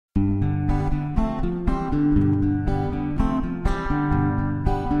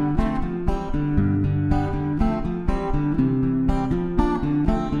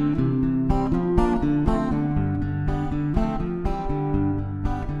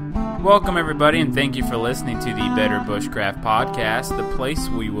Welcome everybody, and thank you for listening to the Better Bushcraft podcast, the place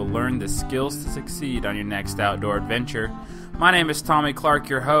where you will learn the skills to succeed on your next outdoor adventure. My name is Tommy Clark,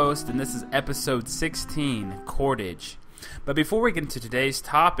 your host, and this is episode 16, Cordage. But before we get into today's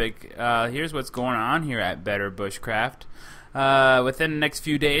topic, here's what's going on here at Better Bushcraft. Within the next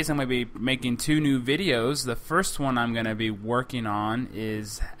few days, I'm going to be making 2 new videos. The first one I'm going to be working on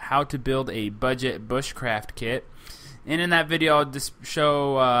is how to build a budget bushcraft kit. And in that video, I'll just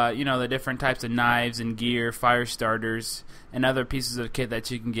show, the different types of knives and gear, fire starters, and other pieces of kit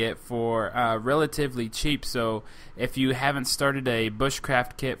that you can get for relatively cheap. So if you haven't started a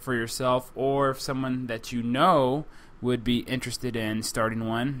bushcraft kit for yourself, or if someone that you know would be interested in starting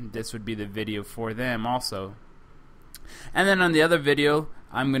one, this would be the video for them also. And then on the other video,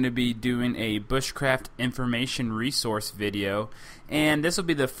 I'm going to be doing a bushcraft information resource video, and this will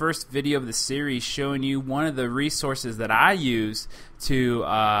be the first video of the series showing you one of the resources that I use to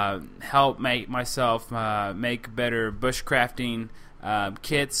help make myself make better bushcrafting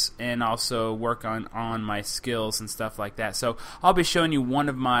kits, and also work on my skills and stuff like that. So I'll be showing you one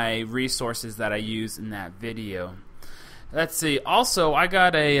of my resources that I use in that video. Let's see. Also, I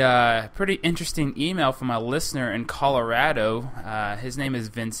got a pretty interesting email from a listener in Colorado. His name is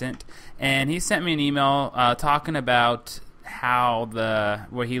Vincent, and he sent me an email talking about how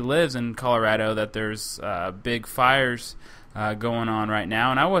where he lives in Colorado, that there's big fires going on right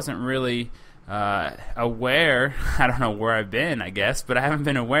now, and I wasn't really aware. I don't know where I've been, I guess, but I haven't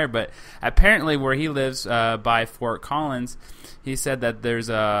been aware. But apparently where he lives by Fort Collins, he said that there's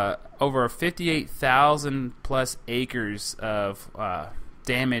over 58,000 plus acres of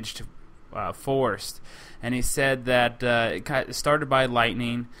damaged forest, and he said that it started by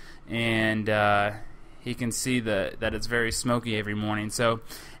lightning, and he can see that it's very smoky every morning. So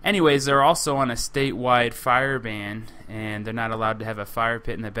anyways, they're also on a statewide fire ban, and they're not allowed to have a fire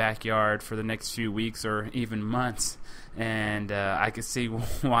pit in the backyard for the next few weeks or even months. And I could see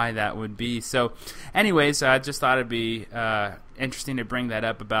why that would be. So anyways, I just thought it'd be interesting to bring that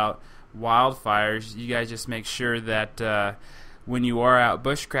up about wildfires. You guys just make sure that when you are out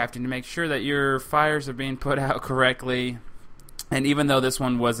bushcrafting, to make sure that your fires are being put out correctly. And even though this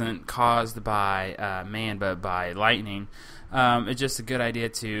one wasn't caused by man, but by lightning, it's just a good idea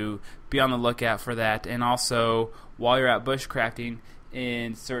to be on the lookout for that. And also, while you're out bushcrafting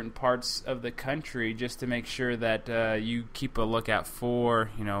in certain parts of the country, just to make sure that you keep a lookout for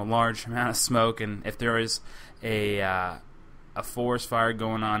large amount of smoke, and if there is a forest fire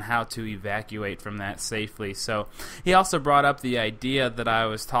going on, how to evacuate from that safely. So he also brought up the idea that I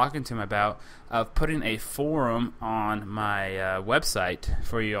was talking to him about, of putting a forum on my website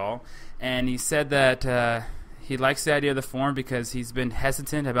for you all, and he said that he likes the idea of the forum because he's been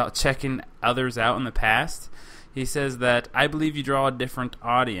hesitant about checking others out in the past. He says that, I believe you draw a different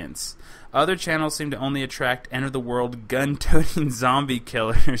audience. Other channels seem to only attract end-of-the-world gun-toting zombie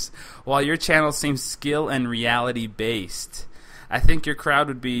killers, while your channel seems skill and reality-based. I think your crowd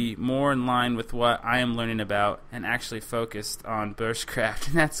would be more in line with what I am learning about and actually focused on bushcraft.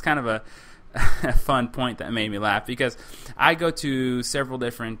 And that's kind of a fun point that made me laugh, because I go to several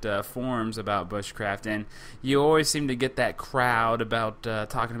different forums about bushcraft, and you always seem to get that crowd about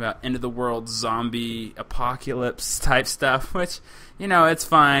talking about end-of-the-world zombie apocalypse type stuff, which, it's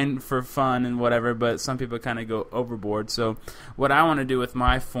fine for fun and whatever, but some people kind of go overboard. So what I want to do with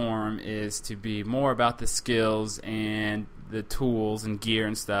my forum is to be more about the skills and the tools and gear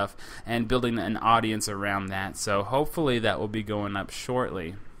and stuff, and building an audience around that. So hopefully that will be going up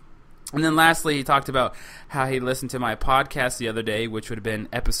shortly. And then lastly, he talked about how he listened to my podcast the other day, which would have been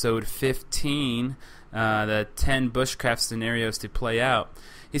episode 15, the 10 bushcraft scenarios to play out.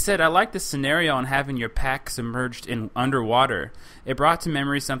 He said, I like the scenario on having your pack submerged in underwater. It brought to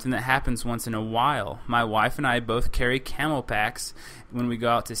memory something that happens once in a while. My wife and I both carry camel packs when we go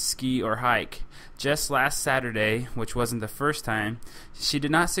out to ski or hike. Just last Saturday, which wasn't the first time, she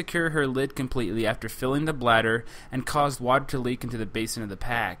did not secure her lid completely after filling the bladder and caused water to leak into the basin of the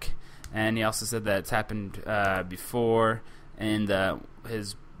pack. And he also said that it's happened before, and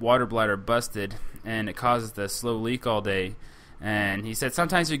his water bladder busted, and it causes the slow leak all day. And he said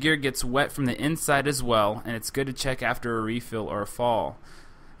sometimes your gear gets wet from the inside as well, and it's good to check after a refill or a fall.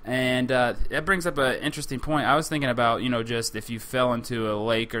 And that brings up an interesting point. I was thinking about, just if you fell into a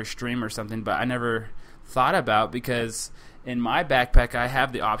lake or stream or something, but I never thought about, because in my backpack I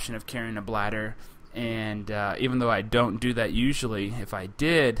have the option of carrying a bladder. And even though I don't do that usually, if I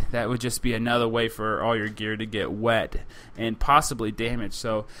did, that would just be another way for all your gear to get wet and possibly damaged.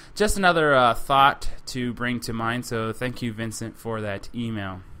 So just another thought to bring to mind. So thank you, Vincent, for that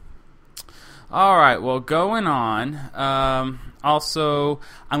email. All right, well, going on. Also,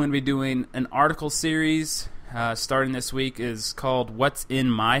 I'm going to be doing an article series starting this week. Is called "What's in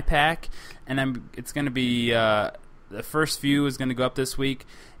My Pack," and it's going to be the first few is going to go up this week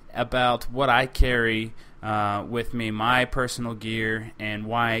about what I carry with me, my personal gear, and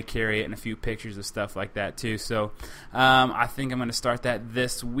why I carry it, and a few pictures of stuff like that too. So I think I'm going to start that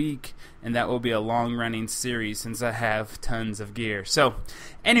this week, and that will be a long-running series since I have tons of gear. So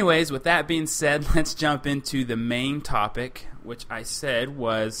anyways, with that being said, let's jump into the main topic, which I said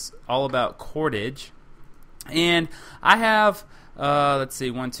was all about cordage. And I have let's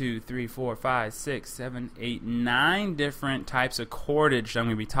see, 1, 2, 3, 4, 5, 6, 7, 8, 9 different types of cordage that I'm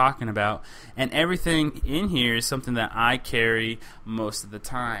going to be talking about, and everything in here is something that I carry most of the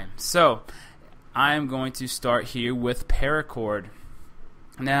time. So I'm going to start here with paracord.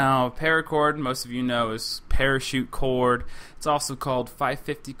 Now, paracord, most of you know, is parachute cord. It's also called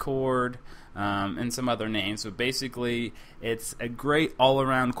 550 cord. And some other names. So basically, it's a great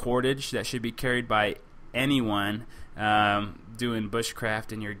all-around cordage that should be carried by anyone doing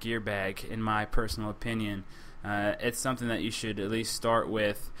bushcraft in your gear bag, in my personal opinion. It's something that you should at least start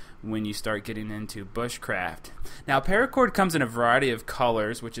with when you start getting into bushcraft. Now, paracord comes in a variety of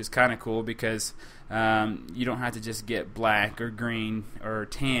colors, which is kind of cool because you don't have to just get black or green or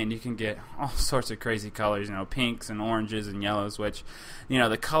tan. You can get all sorts of crazy colors, pinks and oranges and yellows, which,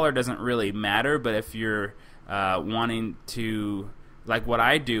 the color doesn't really matter, but if you're wanting to, like what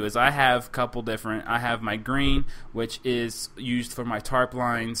I do is I have a couple different. I have my green, which is used for my tarp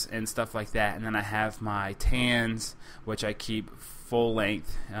lines and stuff like that, and then I have my tans, which I keep full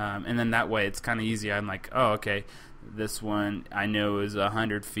length, and then that way it's kind of easy. I'm like, oh, okay, this one I know is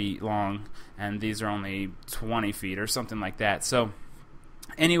 100 feet long, and these are only 20 feet or something like that. So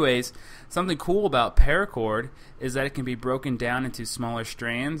anyways, something cool about paracord is that it can be broken down into smaller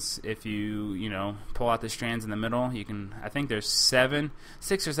strands. If you pull out the strands in the middle, you can, I think there's 6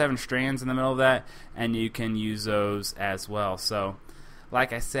 or 7 strands in the middle of that, and you can use those as well. So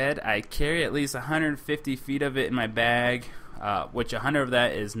like I said, I carry at least 150 feet of it in my bag, which 100 of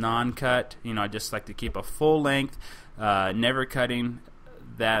that is non-cut. I just like to keep a full length, never cutting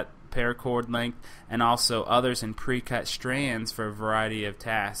that paracord length, and also others in pre-cut strands for a variety of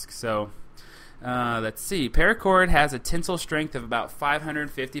tasks. So let's see, paracord has a tensile strength of about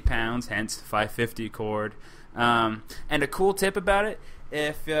 550 pounds, hence 550 cord. And a cool tip about it,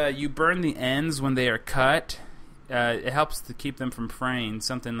 if you burn the ends when they are cut, it helps to keep them from fraying,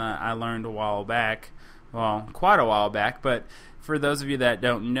 something that I learned a while back, well, quite a while back. But for those of you that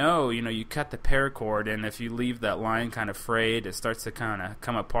don't know, you cut the paracord, and if you leave that line kind of frayed, it starts to kind of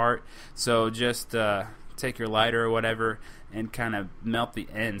come apart. So just take your lighter or whatever and kind of melt the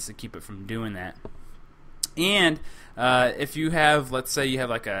ends to keep it from doing that. And if you have, let's say you have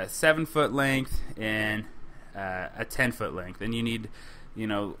like a 7-foot length and a 10-foot length, and you need,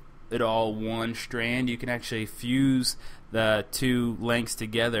 it all one strand, you can actually fuse the two lengths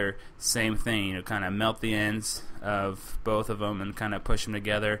together, same thing, kind of melt the ends of both of them and kind of push them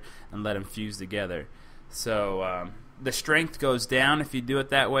together and let them fuse together. So the strength goes down if you do it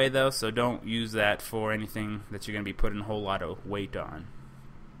that way, though, so don't use that for anything that you're going to be putting a whole lot of weight on.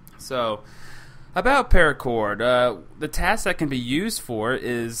 So about paracord, the task that can be used for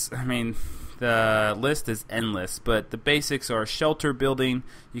is, the list is endless, but the basics are shelter building.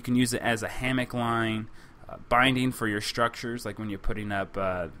 You can use it as a hammock line, binding for your structures, like when you're putting up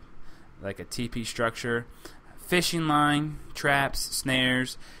like a teepee structure, fishing line, traps,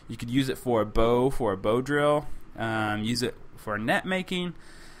 snares. You could use it for a bow drill, use it for net making.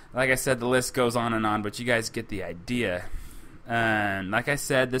 Like I said, the list goes on and on, but you guys get the idea. And like I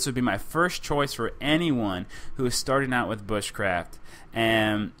said, this would be my first choice for anyone who is starting out with bushcraft.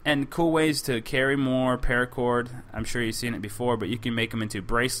 And cool ways to carry more paracord. I'm sure you've seen it before, but you can make them into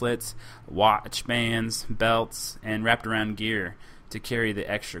bracelets, watch bands, belts, and wrapped around gear to carry the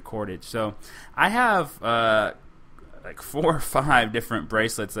extra cordage. So I have like 4 or 5 different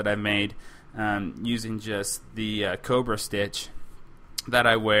bracelets that I've made using just the Cobra stitch that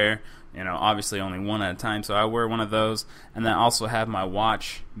I wear. Obviously only one at a time, so I wear one of those, and then I also have my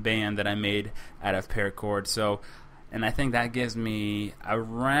watch band that I made out of paracord. So, and I think that gives me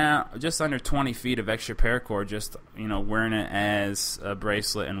around just under 20 feet of extra paracord, just wearing it as a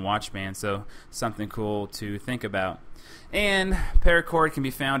bracelet and watch band. So something cool to think about. And paracord can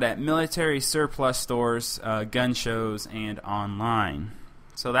be found at military surplus stores, gun shows, and online.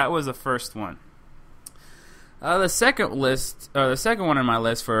 So that was the first one. The second one on my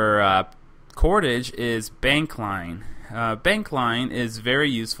list for cordage is bank line. bank line is very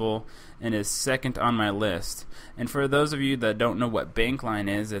useful and is second on my list. And for those of you that don't know what bank line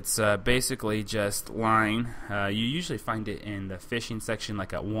is, it's basically just line. You usually find it in the fishing section,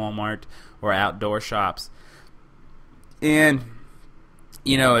 like at Walmart or outdoor shops. And,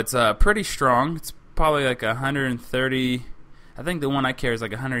 it's pretty strong. It's probably like 130, I think the one I carry is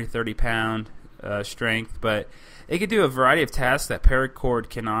like 130 pound strength, but it could do a variety of tasks that paracord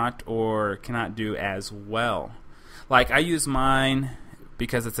cannot or cannot do as well. Like, I use mine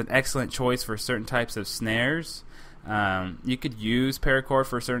because it's an excellent choice for certain types of snares. You could use paracord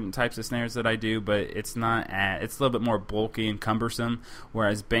for certain types of snares that I do, but it's not it's a little bit more bulky and cumbersome,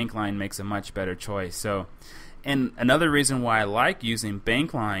 whereas bank line makes a much better choice. So, and another reason why I like using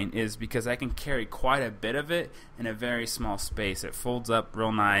bank line is because I can carry quite a bit of it in a very small space. It folds up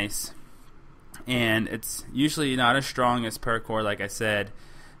real nice, and it's usually not as strong as paracord, like I said,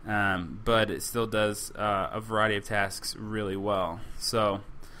 but it still does a variety of tasks really well. So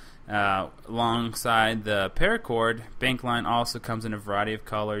alongside the paracord, bank line also comes in a variety of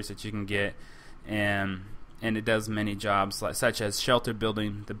colors that you can get, and it does many jobs, such as shelter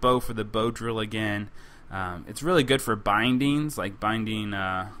building, the bow for the bow drill again. It's really good for bindings, like binding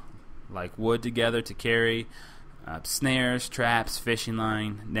like wood together to carry, snares, traps, fishing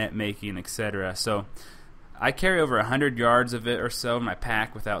line, net making, etc. So I carry over 100 yards of it or so in my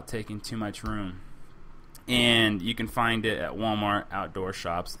pack without taking too much room. And you can find it at Walmart, outdoor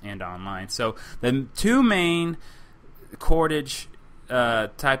shops, and online. So the two main cordage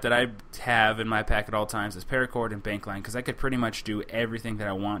type that I have in my pack at all times is paracord and bank line, because I could pretty much do everything that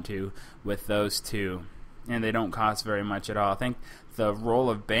I want to with those two, and they don't cost very much at all. I think the roll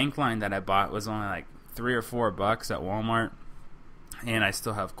of bank line that I bought was only like $3 or $4 at Walmart, and I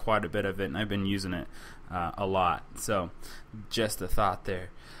still have quite a bit of it, and I've been using it a lot. So just a thought there.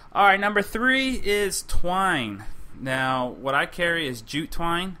 All right, number 3 is twine. Now, what I carry is jute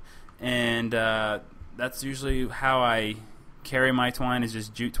twine, and that's usually how I carry my twine, is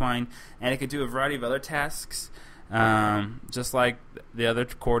just jute twine, and it could do a variety of other tasks, just like the other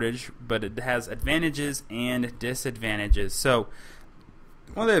cordage, but it has advantages and disadvantages. So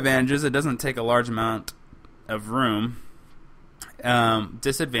one of the advantages, it doesn't take a large amount of room.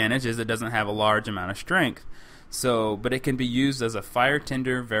 Disadvantage is it doesn't have a large amount of strength. So, but it can be used as a fire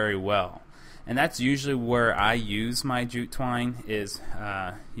tinder very well. And that's usually where I use my jute twine, is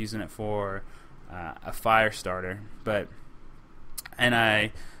using it for a fire starter. And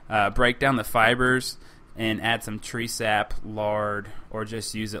I break down the fibers and add some tree sap, lard, or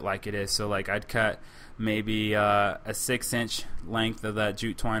just use it like it is. So like I'd cut maybe a 6-inch length of that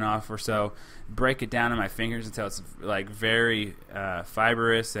jute twine off or so, break it down in my fingers until it's like very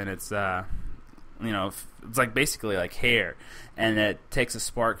fibrous, and it's it's like basically like hair, and it takes a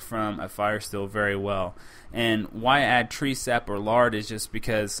spark from a fire still very well. And why I add tree sap or lard is just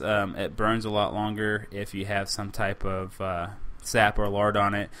because it burns a lot longer if you have some type of sap or lard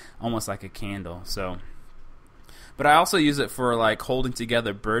on it, almost like a candle. So, but I also use it for like holding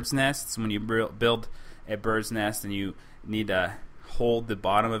together birds' nests. When you build a bird's nest and you need to hold the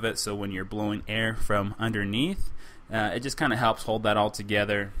bottom of it, so when you're blowing air from underneath, it just kind of helps hold that all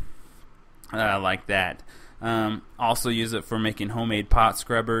together like that. Also use it for making homemade pot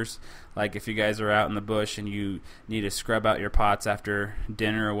scrubbers. Like if you guys are out in the bush and you need to scrub out your pots after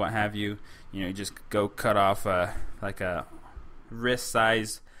dinner or what have you, you just go cut off like a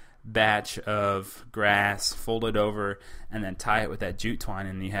wrist-size batch of grass, fold it over, and then tie it with that jute twine,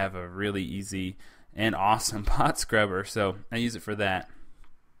 and you have a really easy and awesome pot scrubber. So I use it for that.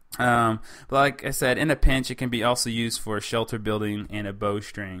 But like I said, in a pinch, it can be also used for shelter building and a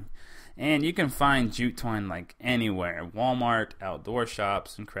bowstring. And you can find jute twine like anywhere, Walmart, outdoor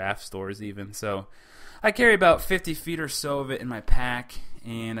shops, and craft stores even. So I carry about 50 feet or so of it in my pack,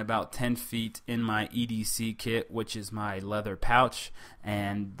 and about 10 feet in my EDC kit, which is my leather pouch,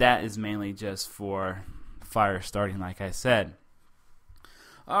 and that is mainly just for fire starting, like I said.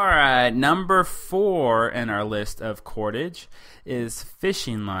 Alright, number 4 in our list of cordage is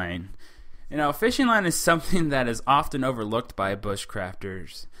fishing line. Fishing line is something that is often overlooked by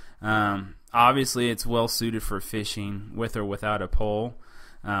bushcrafters. Obviously, it's well suited for fishing with or without a pole.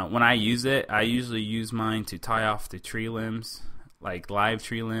 When I use it, I usually use mine to tie off the tree limbs, like live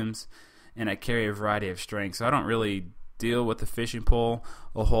tree limbs, and I carry a variety of strengths. So I don't really deal with the fishing pole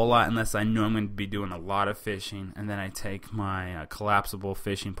a whole lot unless I know I'm going to be doing a lot of fishing, and then I take my collapsible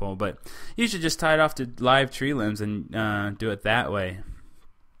fishing pole. But you should just tie it off to live tree limbs and do it that way.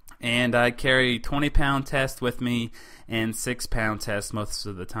 And I carry 20-pound test with me and 6-pound test most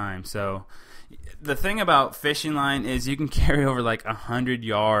of the time. So the thing about fishing line is you can carry over like 100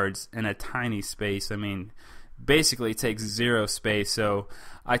 yards in a tiny space. I mean, basically takes zero space. So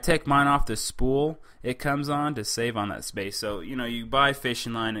I take mine off the spool it comes on to save on that space. So, you buy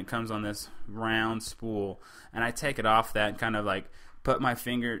fishing line, it comes on this round spool, and I take it off that and kind of like put my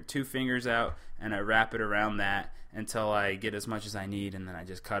two fingers out, and I wrap it around that until I get as much as I need, and then I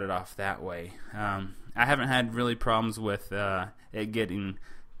just cut it off that way. I haven't had really problems with it getting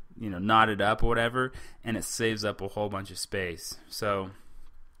knotted up or whatever, and it saves up a whole bunch of space. So,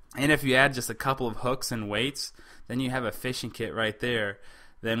 and if you add just a couple of hooks and weights, then you have a fishing kit right there.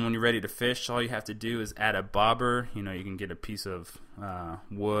 Then when you're ready to fish, all you have to do is add a bobber. You can get a piece of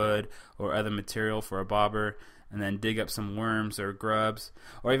wood or other material for a bobber, and then dig up some worms or grubs,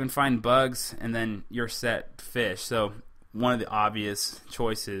 or even find bugs, and then you're set fish. So one of the obvious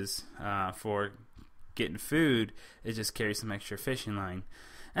choices for getting food is just carry some extra fishing line.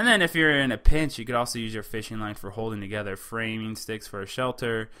 And then if you're in a pinch, you could also use your fishing line for holding together framing sticks for a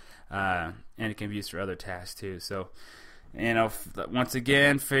shelter, and it can be used for other tasks too. So, once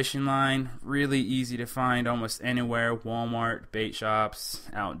again, fishing line, really easy to find almost anywhere: Walmart, bait shops,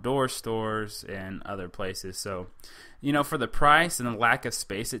 outdoor stores, and other places. So, for the price and the lack of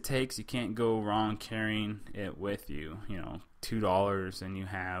space it takes, you can't go wrong carrying it with you. $2, and you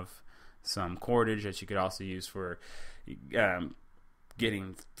have some cordage that you could also use for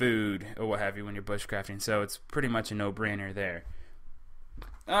getting food or what have you when you're bushcrafting. So it's pretty much a no-brainer there.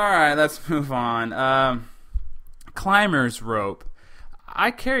 Alright, let's move on. Climber's rope.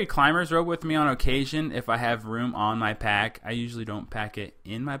 I carry climber's rope with me on occasion if I have room on my pack. I usually don't pack it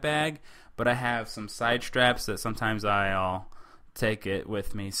in my bag, but I have some side straps that sometimes I'll take it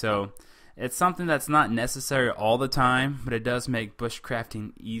with me. So it's something that's not necessary all the time, but it does make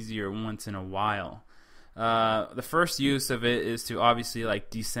bushcrafting easier once in a while. The first use of it is to obviously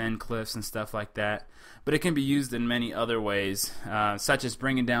descend cliffs and stuff like that, but it can be used in many other ways, such as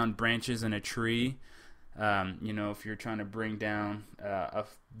bringing down branches in a tree. If you're trying to bring down a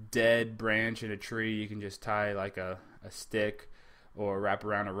dead branch in a tree, you can just tie a stick or wrap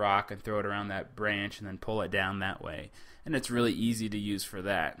around a rock and throw it around that branch and then pull it down that way. And it's really easy to use for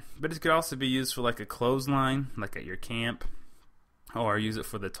that. But it could also be used for a clothesline, like at your camp, or use it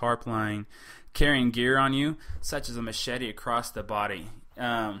for the tarp line. Carrying gear on you, such as a machete across the body.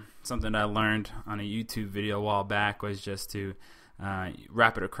 Something I learned on a YouTube video a while back was just to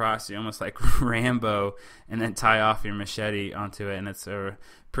wrap it across you, almost like Rambo, and then tie off your machete onto it. And it's a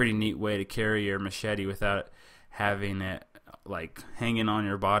pretty neat way to carry your machete without having it hanging on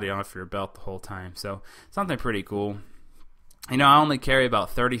your body off your belt the whole time. So something pretty cool. I only carry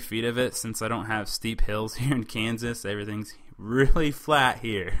about 30 feet of it since I don't have steep hills here in Kansas. Everything's really flat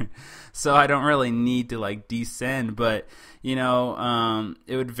here, so I don't really need to descend. But it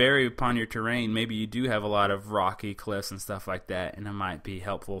would vary upon your terrain. Maybe you do have a lot of rocky cliffs and stuff like that, and it might be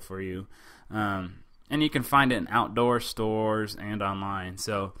helpful for you. And you can find it in outdoor stores and online.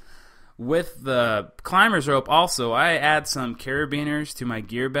 So with the climber's rope also, I add some carabiners to my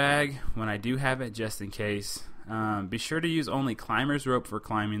gear bag when I do have it, just in case. Be sure to use only climber's rope for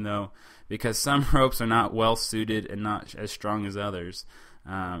climbing, though, because some ropes are not well suited and not as strong as others.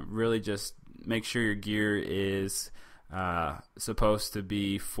 Really just make sure your gear is supposed to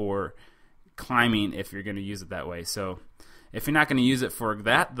be for climbing if you're going to use it that way. So if you're not going to use it for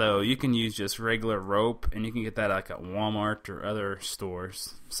that, though, you can use just regular rope, and you can get that at Walmart or other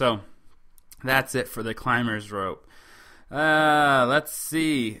stores. So that's it for the climber's rope. Let's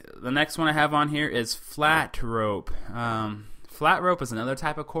see. The next one I have on here is flat rope. Flat rope is another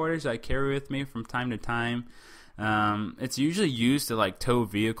type of cordage I carry with me from time to time. It's usually used to tow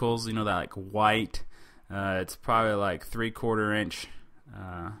vehicles. That white. It's probably 3/4 inch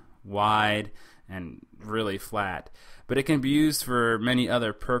wide and really flat. But it can be used for many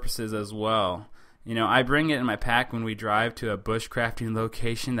other purposes as well. I bring it in my pack when we drive to a bushcrafting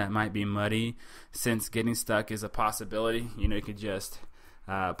location that might be muddy, since getting stuck is a possibility. You could just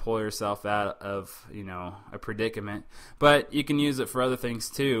pull yourself out of, a predicament. But you can use it for other things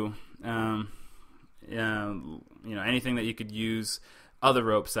too. Anything that you could use other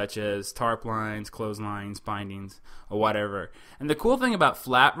ropes, such as tarp lines, clotheslines, bindings, or whatever. And the cool thing about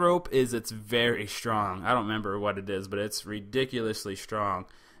flat rope is it's very strong. I don't remember what it is, but it's ridiculously strong.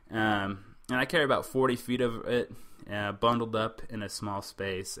 And I carry about 40 feet of it bundled up in a small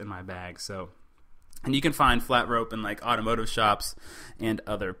space in my bag. So, and you can find flat rope in automotive shops and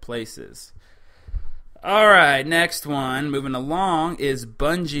other places. Alright, next one, moving along, is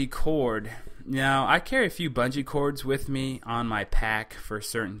bungee cord. Now, I carry a few bungee cords with me on my pack for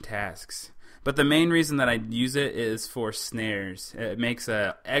certain tasks. But the main reason that I use it is for snares. It makes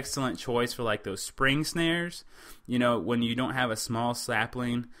an excellent choice for those spring snares. When you don't have a small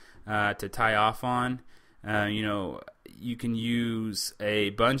sapling to tie off on, You can use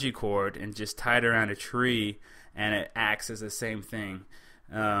a bungee cord and just tie it around a tree, and it acts as the same thing.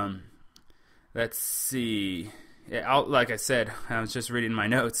 Let's see. Like I said, I was just reading my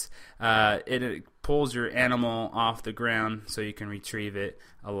notes. It pulls your animal off the ground so you can retrieve it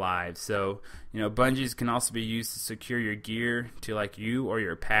alive. So, bungees can also be used to secure your gear to like you or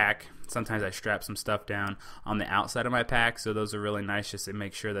your pack. Sometimes I strap some stuff down on the outside of my pack, so those are really nice just to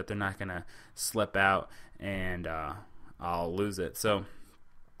make sure that they're not going to slip out and I'll lose it. So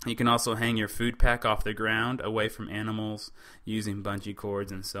you can also hang your food pack off the ground away from animals using bungee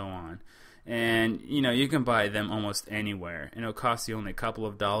cords and so on. And, you can buy them almost anywhere. And it'll cost you only a couple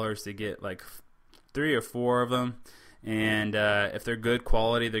of dollars to get like 3 or 4 of them. And if they're good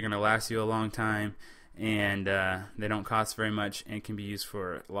quality, they're going to last you a long time. And they don't cost very much and can be used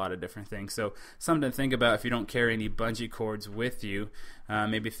for a lot of different things. So something to think about if you don't carry any bungee cords with you.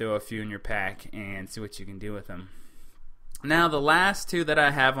 Maybe throw a few in your pack and see what you can do with them. Now, the last 2 that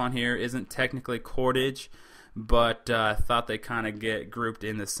I have on here isn't technically cordage, but I thought they kind of get grouped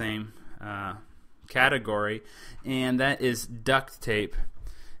in the same category, and that is duct tape.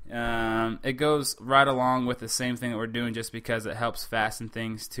 It goes right along with the same thing that we're doing, just because it helps fasten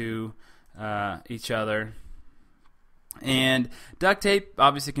things to each other. And duct tape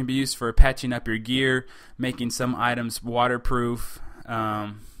obviously can be used for patching up your gear, making some items waterproof.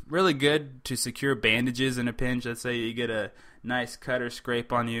 Really good to secure bandages in a pinch. Let's say you get a nice cut or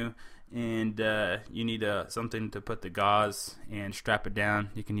scrape on you, and you need something to put the gauze and strap it down.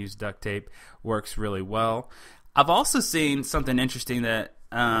 You can use duct tape. Works really well. I've also seen something interesting that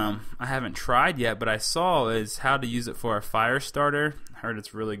I haven't tried yet, but I saw, is how to use it for a fire starter. I heard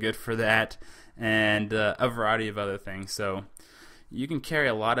it's really good for that, and a variety of other things. So you can carry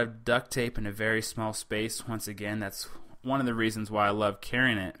a lot of duct tape in a very small space. Once again, that's one of the reasons why I love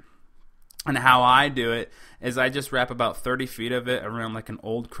carrying it. And how I do it is I just wrap about 30 feet of it around like an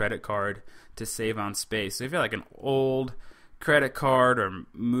old credit card to save on space. So if you have like an old credit card or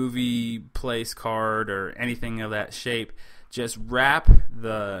movie place card or anything of that shape, just wrap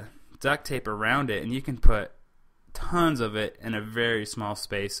the duct tape around it, and you can put tons of it in a very small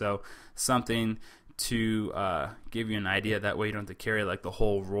space. So something to give you an idea. That way you don't have to carry like the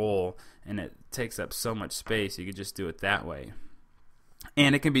whole roll, and it takes up so much space. You could just do it that way.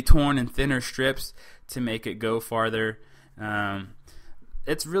 And it can be torn in thinner strips to make it go farther.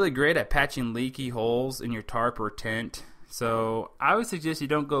 It's really great at patching leaky holes in your tarp or tent. So I would suggest you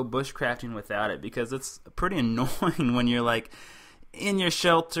don't go bushcrafting without it, because it's pretty annoying when you're like in your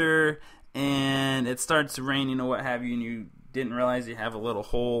shelter and it starts raining or what have you, and you didn't realize you have a little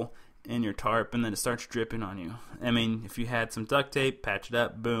hole in your tarp, and then it starts dripping on you. I mean, if you had some duct tape, patch it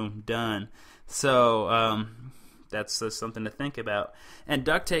up, boom, done. So that's something to think about. And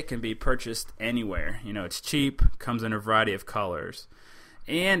duct tape can be purchased anywhere. It's cheap, comes in a variety of colors.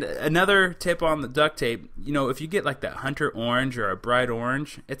 And another tip on the duct tape, if you get like that hunter orange or a bright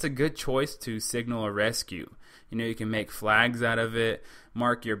orange, it's a good choice to signal a rescue. You can make flags out of it,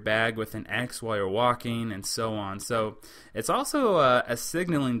 mark your bag with an X while you're walking, and so on. So it's also a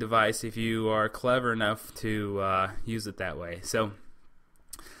signaling device if you are clever enough to use it that way. So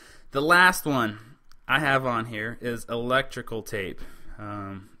the last one I have on here is electrical tape.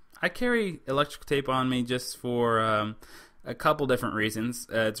 I carry electrical tape on me just for a couple different reasons.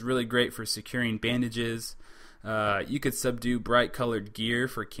 It's really great for securing bandages. You could subdue bright colored gear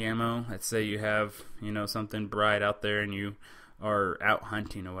for camo. Let's say you have something bright out there and you are out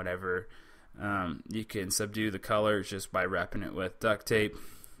hunting or whatever. You can subdue the colors just by wrapping it with duct tape.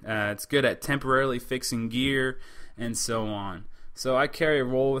 It's good at temporarily fixing gear and so on. So I carry a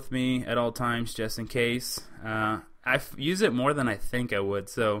roll with me at all times just in case. I use it more than I think I would,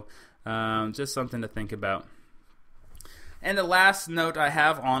 so just something to think about. And the last note I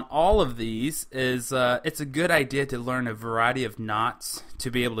have on all of these is it's a good idea to learn a variety of knots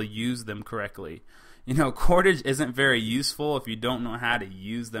to be able to use them correctly. Cordage isn't very useful if you don't know how to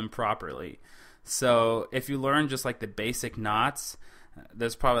use them properly. So if you learn just like the basic knots,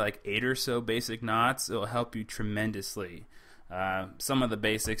 there's probably like 8 or so basic knots. It'll help you tremendously. Some of the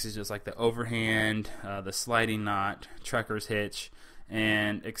basics is just like the overhand, the sliding knot, trucker's hitch,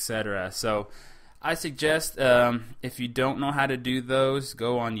 and etc. So I suggest if you don't know how to do those,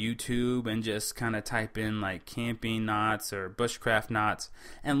 go on YouTube and just kind of type in like camping knots or bushcraft knots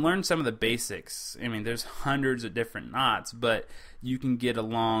and learn some of the basics. I mean, there's hundreds of different knots, but you can get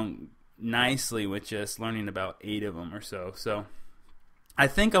along nicely with just learning about 8 of them or so. So I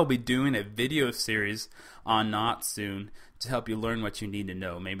think I'll be doing a video series on knots soon to help you learn what you need to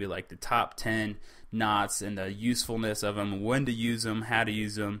know. Maybe like the top 10 knots and the usefulness of them, when to use them, how to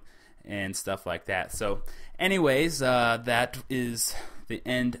use them, and stuff like that. So anyways, that is the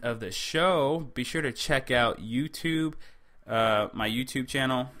end of the show. Be sure to check out YouTube, my YouTube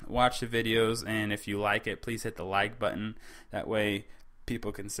channel, watch the videos, and if you like it, please hit the like button. That way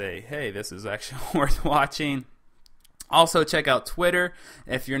people can say, hey, this is actually worth watching. Also, check out Twitter.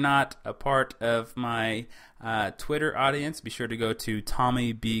 If you're not a part of my Twitter audience, be sure to go to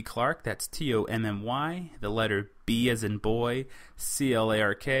Tommy B. Clark. That's Tommy, the letter B as in boy,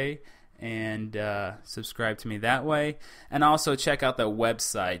 CLARK, and subscribe to me that way. And also check out the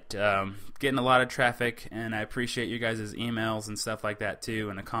website. Getting a lot of traffic, and I appreciate you guys' emails and stuff like that too,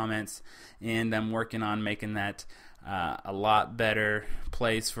 and the comments. And I'm working on making that a lot better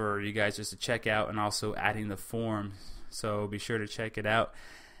place for you guys just to check out, and also adding the forms. So be sure to check it out.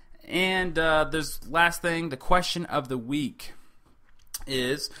 And there's last thing, the question of the week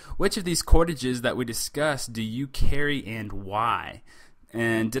is, which of these cordages that we discussed do you carry and why?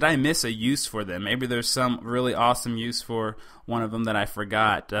 And did I miss a use for them? Maybe there's some really awesome use for one of them that I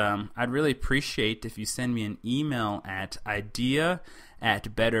forgot. I'd really appreciate if you send me an email at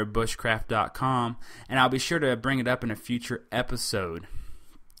idea@betterbushcraft.com, and I'll be sure to bring it up in a future episode.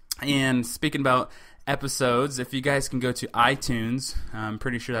 And speaking about episodes, if you guys can go to iTunes, I'm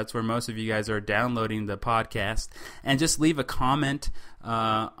pretty sure that's where most of you guys are downloading the podcast, and just leave a comment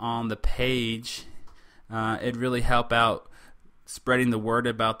on the page. It'd really help out spreading the word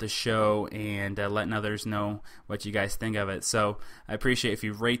about the show and letting others know what you guys think of it. So I appreciate if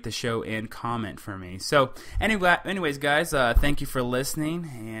you rate the show and comment for me. So anyways, guys, thank you for listening,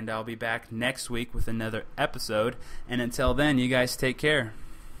 and I'll be back next week with another episode. And until then, you guys take care.